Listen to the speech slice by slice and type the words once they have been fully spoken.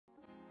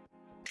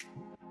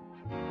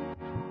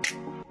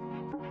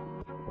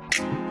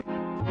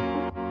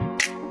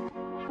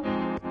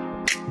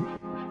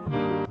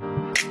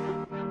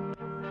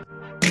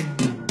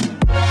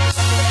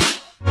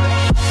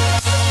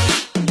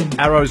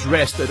Arrow's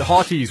Rest at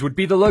Hartebeespoort would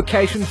be the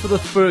location for the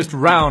first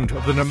round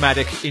of the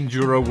Nomadic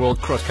Enduro World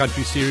Cross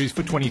Country Series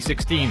for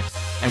 2016.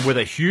 And with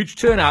a huge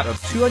turnout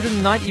of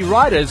 290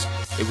 riders,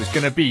 it was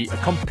going to be a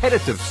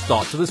competitive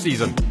start to the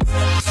season.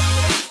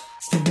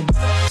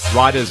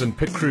 Riders and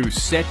pit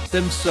crews set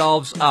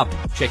themselves up,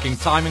 checking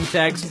timing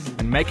tags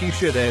and making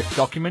sure their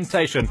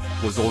documentation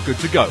was all good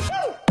to go.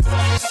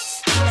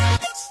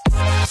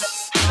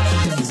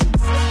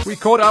 We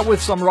caught up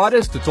with some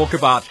riders to talk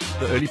about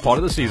the early part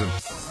of the season.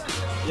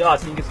 Yeah, I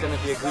think it's going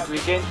to be a good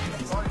weekend.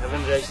 I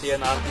haven't raced here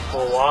in Hartebeespoort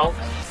for a while.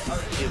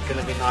 It's going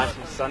to be nice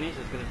and sunny, so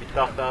it's going to be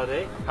tough out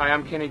there. Hi,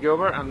 I'm Kenny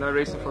Gilbert. I'm now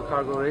racing for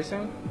Cargo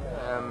Racing.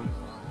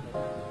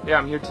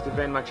 I'm here to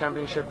defend my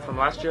championship from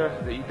last year,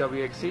 the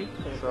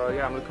EWXC. So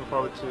yeah, I'm looking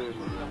forward to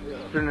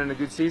putting in a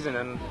good season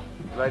and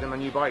riding my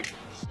new bike.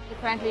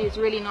 Apparently it's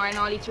really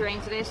gnarly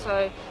terrain today,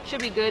 so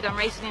should be good. I'm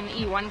racing in the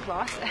E1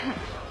 class,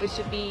 which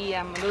should be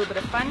a little bit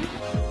of fun.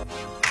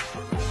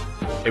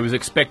 It was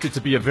expected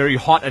to be a very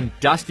hot and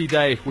dusty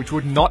day, which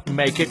would not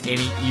make it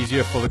any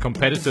easier for the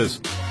competitors.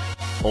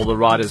 All the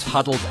riders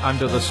huddled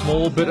under the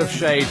small bit of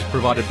shade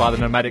provided by the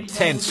Nomadic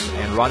tents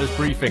and riders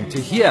briefing to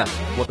hear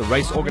what the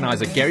race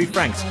organizer Gary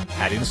Franks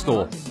had in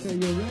store.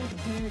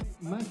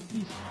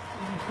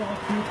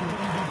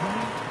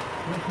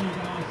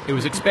 It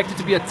was expected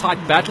to be a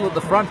tight battle at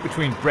the front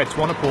between Brett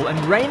Swanepoel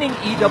and reigning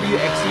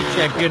EWXC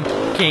champion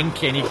King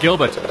Kenny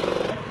Gilbert.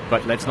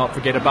 But let's not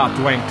forget about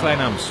Dwayne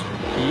Clenhams.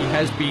 He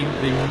has been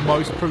the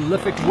most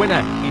prolific winner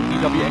in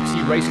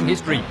EWXC racing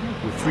history,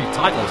 with 3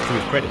 titles to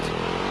his credit.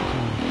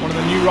 One of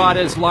the new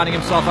riders lining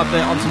himself up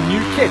there on some new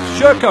kit.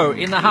 Sherco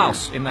in the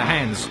house, in the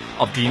hands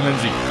of Dean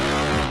Lindsay.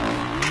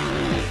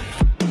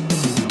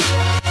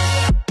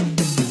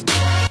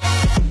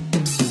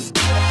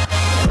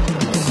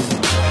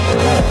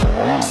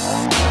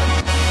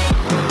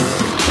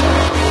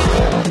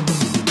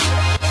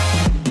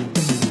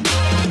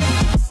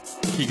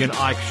 Keegan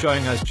Ike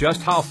showing us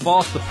just how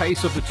fast the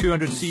pace of the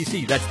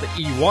 200cc, that's the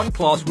E1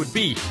 class, would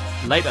be.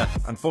 Later,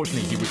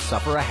 unfortunately, he would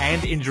suffer a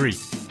hand injury,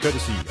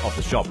 courtesy of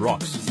the sharp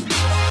rocks.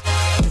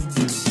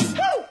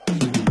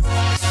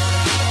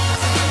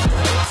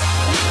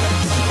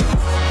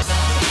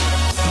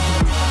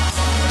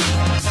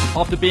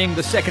 After being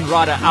the second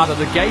rider out of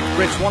the gate,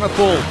 Brett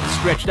Swanepoel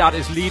stretched out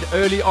his lead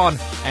early on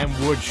and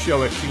would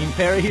show a clean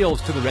pair of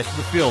heels to the rest of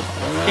the field.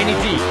 Kenny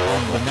G,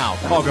 the now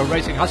Cargo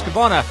Racing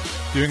Husqvarna,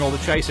 doing all the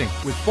chasing,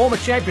 with former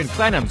champion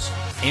Clenhams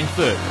in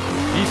third.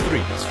 These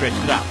 3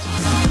 stretched it out.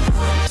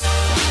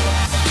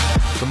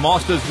 The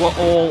Masters were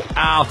all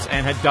out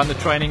and had done the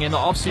training in the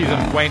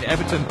off-season. Wayne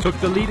Everton took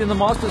the lead in the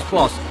Masters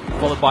class,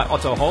 followed by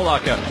Otto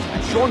Holaker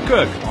and Sean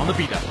Kirk on the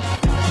beater.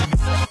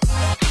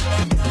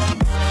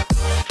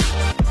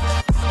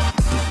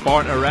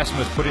 Barn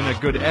Erasmus put in a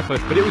good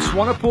effort, but it was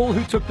Swanepoel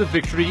who took the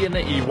victory in the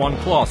E1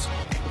 class.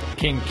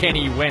 King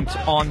Kenny went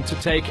on to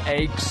take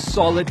a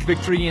solid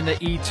victory in the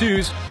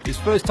E2s, his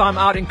first time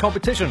out in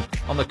competition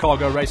on the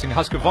Cargo Racing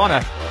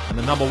Husqvarna, and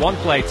the number 1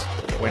 plate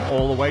went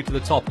all the way to the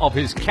top of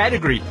his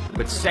category,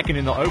 but second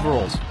in the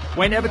overalls.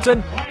 Wayne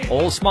Everton,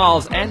 all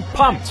smiles and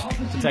pumped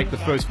to take the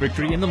first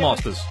victory in the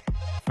Masters.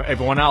 For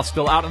everyone else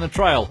still out on the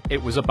trail,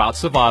 it was about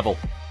survival.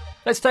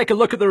 Let's take a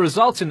look at the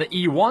results in the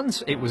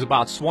E1s. It was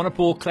about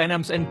Swanepoel,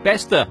 Clenhams and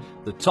Bester,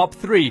 the top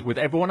 3, with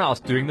everyone else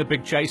doing the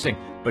big chasing,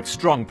 but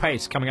strong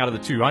pace coming out of the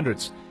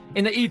 200s.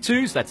 In the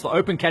E2s, that's the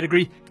open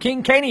category,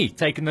 King Kenny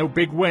taking the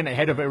big win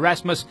ahead of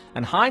Erasmus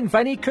and Hein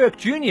Vanny Kirk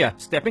Jr.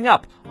 stepping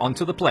up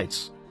onto the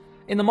plates.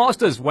 In the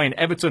Masters, Wayne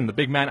Everton, the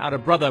big man out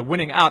of Brother,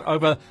 winning out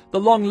over the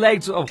long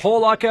legs of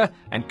Holaker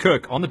and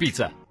Kirk on the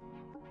beater.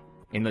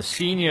 In the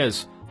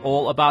seniors,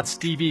 all about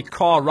Stevie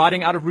Carr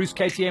riding out of Roos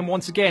KTM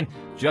once again,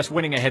 just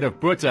winning ahead of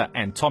Buerta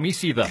and Tommy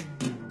Seether.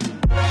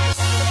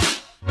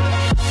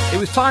 It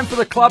was time for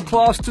the club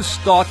class to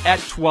start at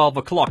 12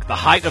 o'clock, the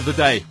height of the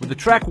day, with the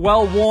track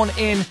well worn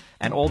in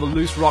and all the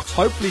loose rocks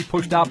hopefully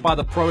pushed out by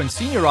the pro and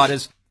senior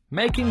riders,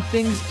 making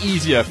things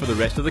easier for the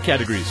rest of the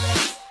categories.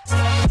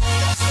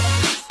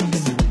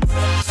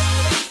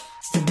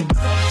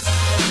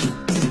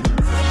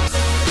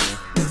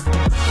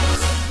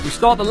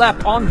 Start the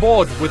lap on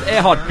board with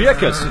Erhard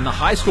Bierkes in the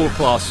high score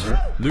class.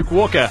 Luke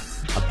Walker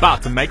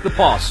about to make the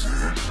pass,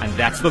 and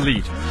that's the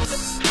lead.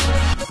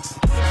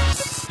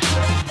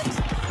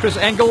 Chris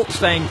Engel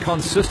staying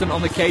consistent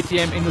on the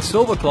KTM in the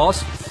silver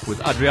class,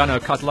 with Adriano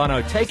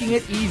Catalano taking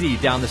it easy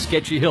down the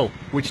sketchy hill,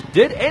 which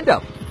did end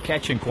up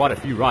catching quite a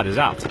few riders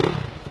out.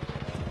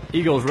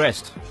 Eagles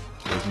Rest.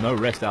 There's no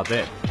rest out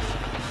there.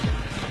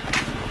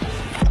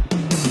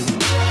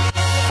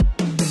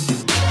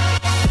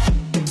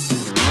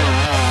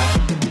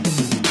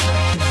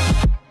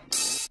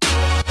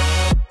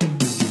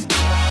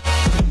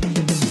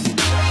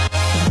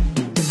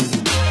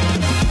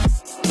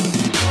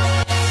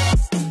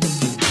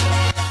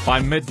 By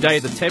midday,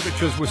 the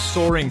temperatures were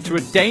soaring to a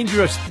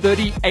dangerous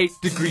 38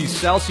 degrees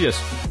Celsius,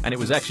 and it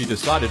was actually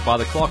decided by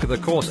the clerk of the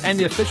course and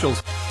the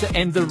officials to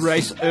end the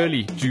race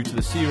early due to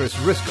the serious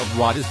risk of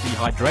riders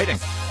dehydrating.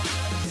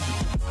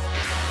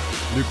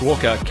 Luke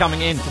Walker,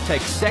 coming in to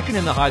take second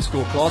in the high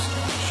school class,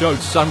 showed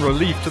some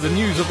relief to the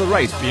news of the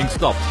race being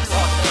stopped.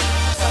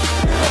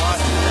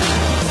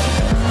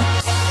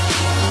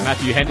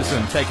 Matthew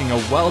Henderson taking a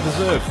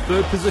well-deserved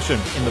third position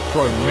in the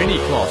Pro Mini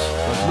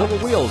class. Those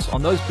little wheels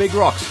on those big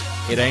rocks,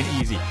 it ain't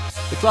easy.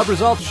 The club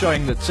results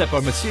showing that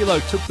Seppo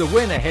Masilo took the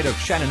win ahead of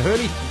Shannon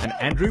Hurley and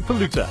Andrew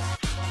Paluta.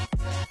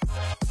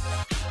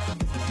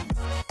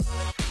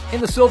 In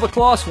the silver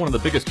class, one of the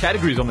biggest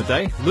categories on the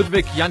day,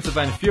 Ludwig Janssen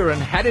van Vuren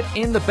had it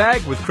in the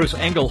bag with Chris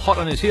Engel hot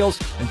on his heels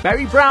and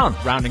Barry Brown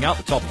rounding out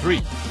the top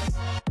three.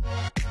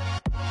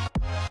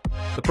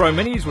 The Pro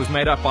Minis was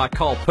made up by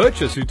Carl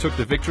Purchase, who took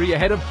the victory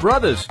ahead of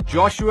brothers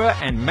Joshua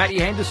and Matty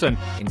Henderson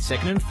in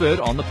second and third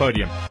on the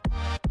podium.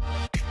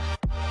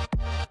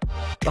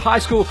 The high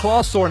school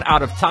class saw an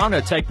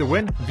out-of-towner take the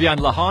win, Vian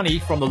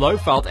Lahani from the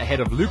Lowveld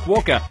ahead of Luke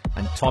Walker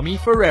and Tommy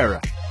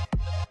Ferreira.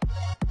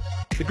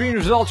 The green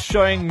results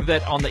showing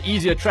that on the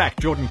easier track,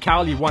 Jordan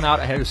Cowley won out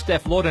ahead of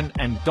Steph Lorden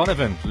and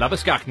Donovan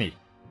Labuskachny.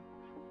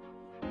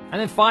 And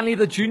then finally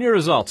the junior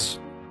results.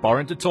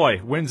 Borin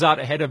Totoy wins out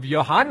ahead of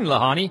Johan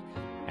Lahani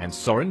and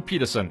Soren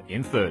Peterson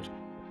in third.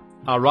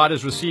 Our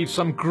riders received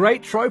some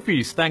great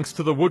trophies thanks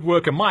to the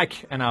woodworker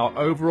Mike, and our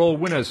overall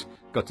winners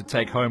got to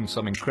take home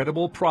some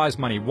incredible prize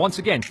money once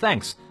again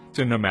thanks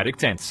to Nomadic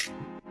Tents.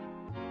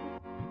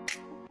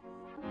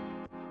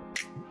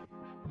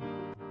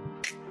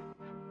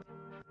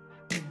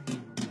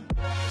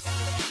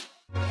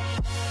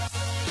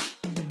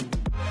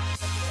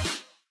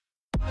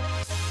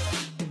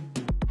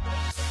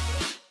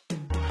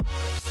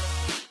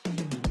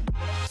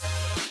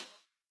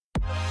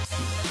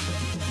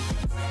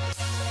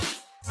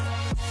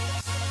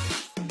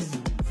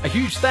 A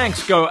huge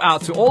thanks go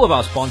out to all of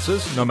our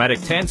sponsors,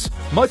 Nomadic Tents,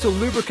 Motor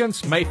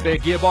Lubricants, Mayfair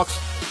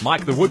Gearbox,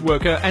 Mike the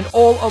Woodworker, and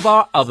all of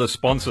our other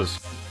sponsors.